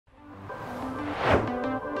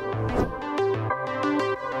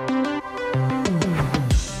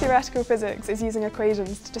Theoretical physics is using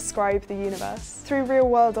equations to describe the universe. Through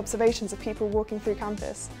real-world observations of people walking through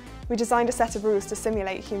campus, we designed a set of rules to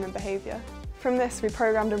simulate human behaviour. From this, we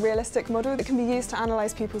programmed a realistic model that can be used to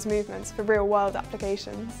analyse people's movements for real-world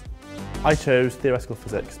applications. I chose theoretical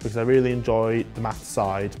physics because I really enjoy the maths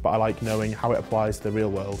side, but I like knowing how it applies to the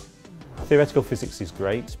real world. Theoretical physics is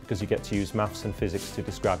great because you get to use maths and physics to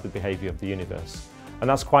describe the behaviour of the universe. And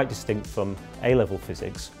that's quite distinct from A-level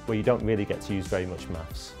physics, where you don't really get to use very much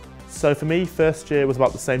maths. So for me, first year was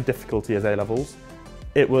about the same difficulty as A-levels.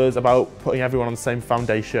 It was about putting everyone on the same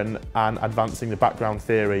foundation and advancing the background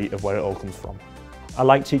theory of where it all comes from. I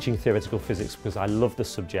like teaching theoretical physics because I love the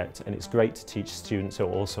subject, and it's great to teach students who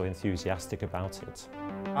are also enthusiastic about it.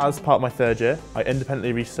 As part of my third year, I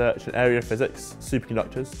independently researched an area of physics,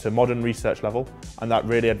 superconductors, to modern research level, and that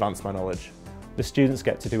really advanced my knowledge. The students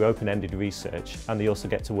get to do open-ended research, and they also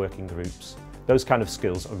get to work in groups. Those kind of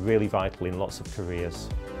skills are really vital in lots of careers.